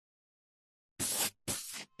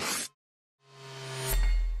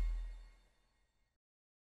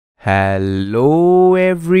Hello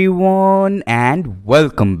everyone and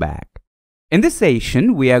welcome back. In this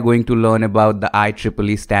session, we are going to learn about the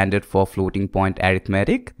IEEE standard for floating point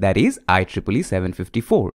arithmetic, that is IEEE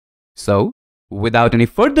 754. So, without any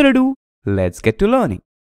further ado, let's get to learning.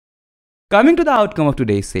 Coming to the outcome of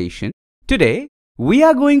today's session, today we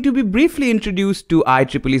are going to be briefly introduced to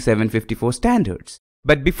IEEE 754 standards.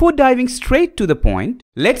 But before diving straight to the point,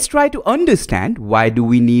 let's try to understand why do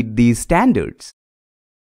we need these standards.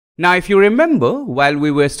 Now, if you remember, while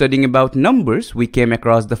we were studying about numbers, we came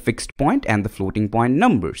across the fixed point and the floating point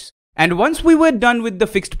numbers. And once we were done with the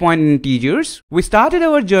fixed point integers, we started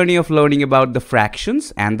our journey of learning about the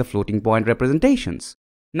fractions and the floating point representations.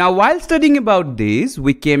 Now, while studying about these,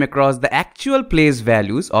 we came across the actual place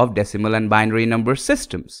values of decimal and binary number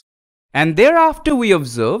systems. And thereafter, we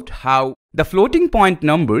observed how the floating point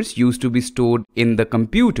numbers used to be stored in the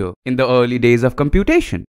computer in the early days of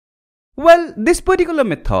computation. Well, this particular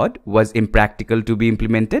method was impractical to be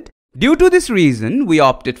implemented. Due to this reason, we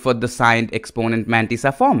opted for the signed exponent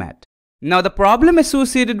mantissa format. Now, the problem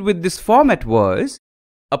associated with this format was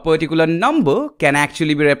a particular number can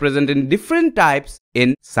actually be represented in different types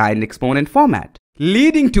in signed exponent format,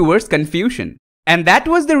 leading towards confusion. And that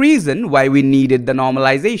was the reason why we needed the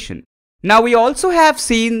normalization. Now, we also have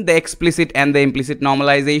seen the explicit and the implicit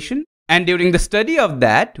normalization. And during the study of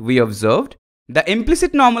that, we observed the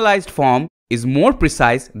implicit normalized form is more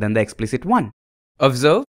precise than the explicit one.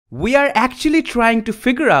 Observe, we are actually trying to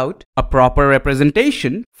figure out a proper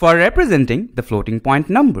representation for representing the floating point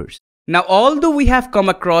numbers. Now, although we have come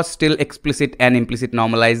across still explicit and implicit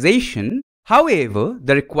normalization, however,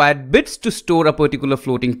 the required bits to store a particular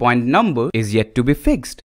floating point number is yet to be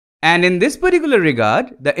fixed. And in this particular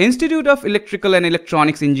regard, the Institute of Electrical and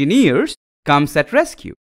Electronics Engineers comes at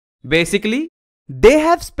rescue. Basically, they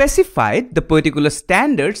have specified the particular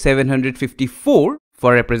standard 754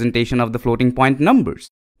 for representation of the floating point numbers.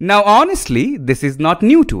 Now, honestly, this is not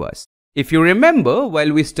new to us. If you remember,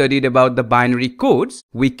 while we studied about the binary codes,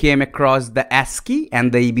 we came across the ASCII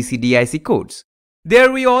and the EBCDIC codes.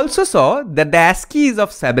 There we also saw that the ASCII is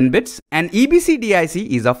of 7 bits and EBCDIC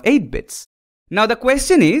is of 8 bits. Now, the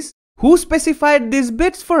question is, who specified these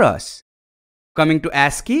bits for us? Coming to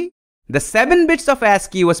ASCII, the 7 bits of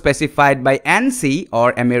ASCII was specified by ANSI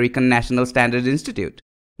or American National Standards Institute.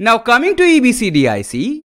 Now, coming to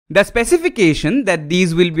EBCDIC, the specification that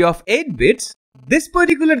these will be of 8 bits, this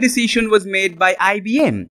particular decision was made by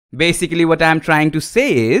IBM. Basically, what I am trying to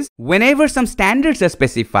say is, whenever some standards are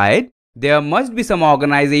specified, there must be some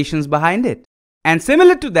organizations behind it. And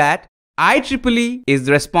similar to that, IEEE is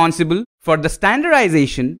responsible for the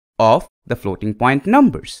standardization of the floating point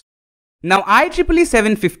numbers. Now, IEEE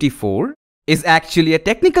 754 is actually a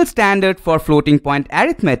technical standard for floating point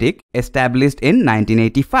arithmetic established in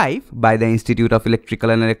 1985 by the Institute of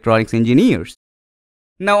Electrical and Electronics Engineers.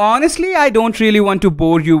 Now, honestly, I don't really want to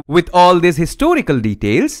bore you with all these historical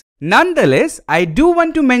details. Nonetheless, I do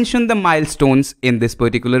want to mention the milestones in this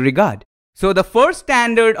particular regard. So, the first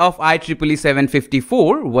standard of IEEE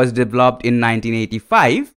 754 was developed in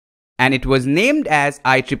 1985 and it was named as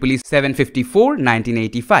IEEE 754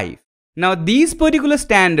 1985. Now, these particular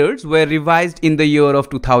standards were revised in the year of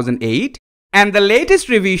 2008 and the latest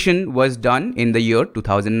revision was done in the year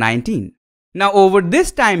 2019. Now, over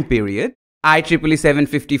this time period, IEEE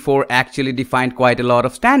 754 actually defined quite a lot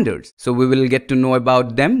of standards. So, we will get to know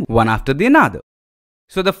about them one after the another.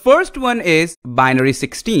 So, the first one is binary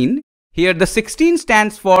 16. Here, the 16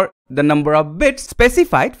 stands for the number of bits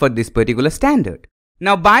specified for this particular standard.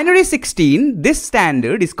 Now, binary 16, this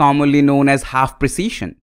standard is commonly known as half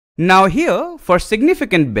precision. Now here, for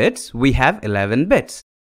significant bits, we have 11 bits.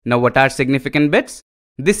 Now what are significant bits?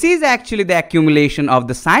 This is actually the accumulation of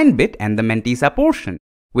the sign bit and the mantissa portion,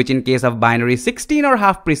 which in case of binary 16 or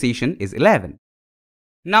half precision is 11.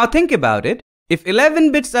 Now think about it. If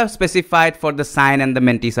 11 bits are specified for the sign and the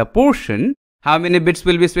mantissa portion, how many bits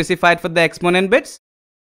will be specified for the exponent bits?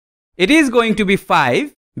 It is going to be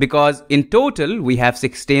 5 because in total we have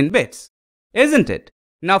 16 bits, isn't it?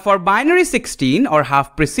 Now for binary 16 or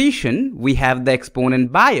half precision, we have the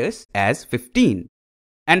exponent bias as 15.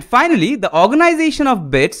 And finally, the organization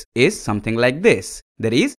of bits is something like this.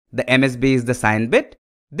 That is, the MSB is the sign bit.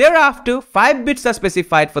 Thereafter, 5 bits are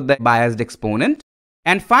specified for the biased exponent.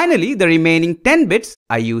 And finally, the remaining 10 bits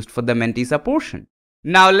are used for the mantissa portion.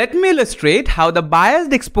 Now let me illustrate how the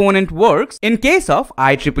biased exponent works in case of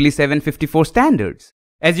IEEE 754 standards.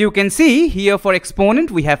 As you can see, here for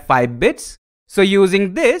exponent we have 5 bits. So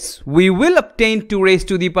using this, we will obtain 2 raised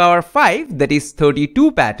to the power 5, that is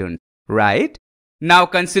 32 patterns, right? Now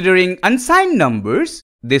considering unsigned numbers,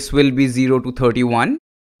 this will be 0 to 31.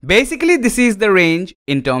 Basically, this is the range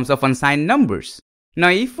in terms of unsigned numbers. Now,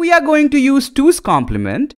 if we are going to use 2's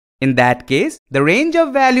complement, in that case, the range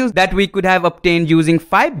of values that we could have obtained using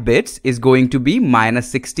 5 bits is going to be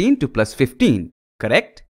 -16 to +15,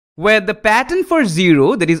 correct? Where the pattern for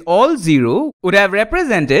 0, that is all 0, would have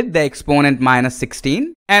represented the exponent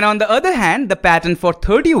 -16, and on the other hand, the pattern for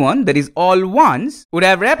 31, that is all 1s, would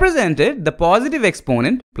have represented the positive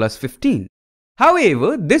exponent +15.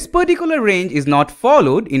 However, this particular range is not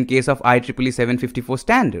followed in case of IEEE 754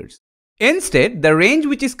 standards. Instead, the range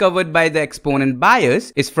which is covered by the exponent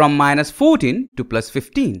bias is from -14 to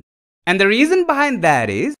 +15. And the reason behind that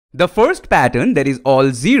is, the first pattern, that is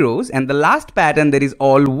all 0s, and the last pattern, that is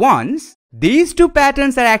all 1s, these two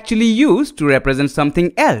patterns are actually used to represent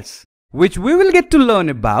something else, which we will get to learn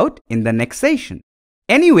about in the next session.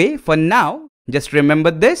 Anyway, for now, just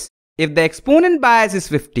remember this: if the exponent bias is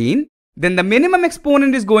 15, then the minimum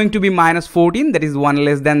exponent is going to be -14, that is 1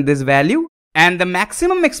 less than this value, and the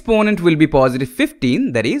maximum exponent will be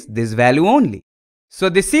 +15, that is this value only. So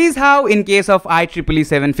this is how, in case of IEEE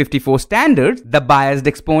 754 standards, the biased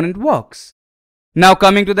exponent works. Now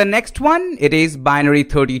coming to the next one, it is binary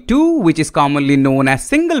 32, which is commonly known as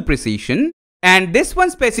single precision, and this one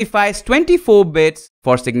specifies 24 bits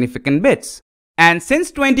for significant bits. And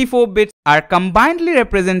since 24 bits are combinedly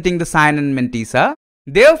representing the sign and mantissa,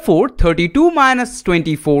 therefore 32 minus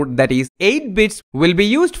 24, that is 8 bits, will be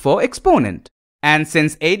used for exponent. And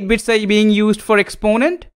since 8 bits are being used for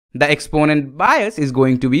exponent, the exponent bias is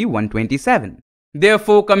going to be 127.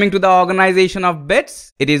 Therefore, coming to the organization of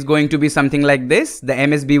bits, it is going to be something like this. The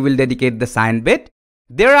MSB will dedicate the sign bit.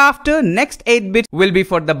 Thereafter, next 8 bits will be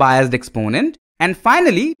for the biased exponent. And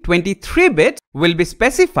finally, 23 bits will be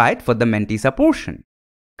specified for the mantissa portion.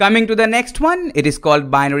 Coming to the next one, it is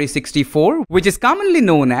called binary 64, which is commonly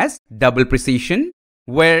known as double precision,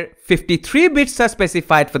 where 53 bits are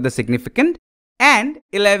specified for the significant and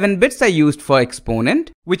 11 bits are used for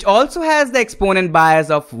exponent, which also has the exponent bias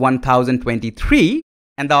of 1023,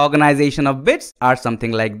 and the organization of bits are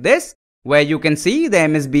something like this, where you can see the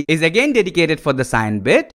MSB is again dedicated for the sign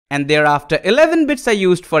bit, and thereafter 11 bits are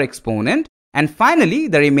used for exponent, and finally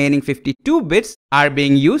the remaining 52 bits are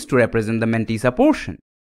being used to represent the mantissa portion.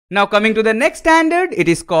 Now coming to the next standard, it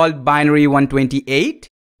is called binary 128.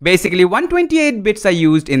 Basically 128 bits are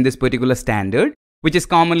used in this particular standard, which is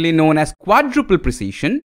commonly known as quadruple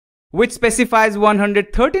precision, which specifies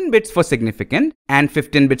 113 bits for significant and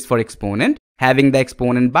 15 bits for exponent, having the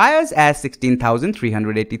exponent bias as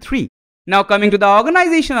 16,383. Now coming to the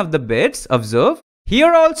organization of the bits, observe,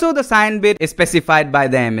 here also the sign bit is specified by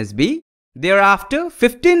the MSB. Thereafter,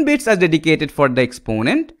 15 bits are dedicated for the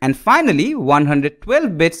exponent, and finally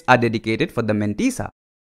 112 bits are dedicated for the mantissa.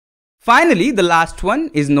 Finally, the last one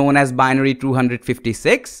is known as binary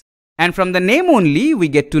 256. And from the name only, we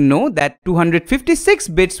get to know that 256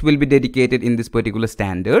 bits will be dedicated in this particular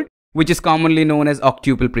standard, which is commonly known as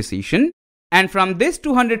octuple precision. And from this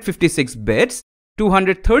 256 bits,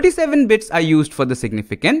 237 bits are used for the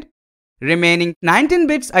significant, remaining 19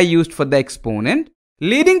 bits are used for the exponent,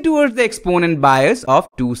 leading towards the exponent bias of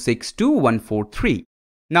 262143.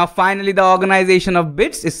 Now finally, the organization of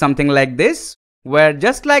bits is something like this, where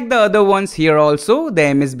just like the other ones, here also the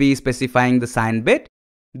MSB is specifying the sign bit.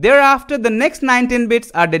 Thereafter, the next 19 bits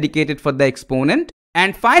are dedicated for the exponent,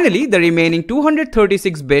 and finally the remaining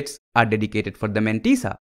 236 bits are dedicated for the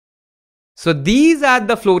mantissa. So these are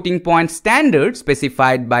the floating point standards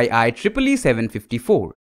specified by IEEE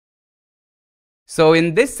 754. So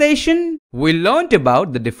in this session, we learnt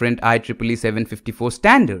about the different IEEE 754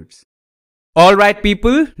 standards. Alright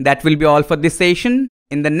people, that will be all for this session.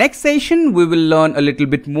 In the next session, we will learn a little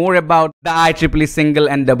bit more about the IEEE single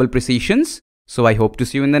and double precisions. So I hope to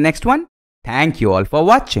see you in the next one. Thank you all for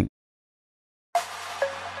watching.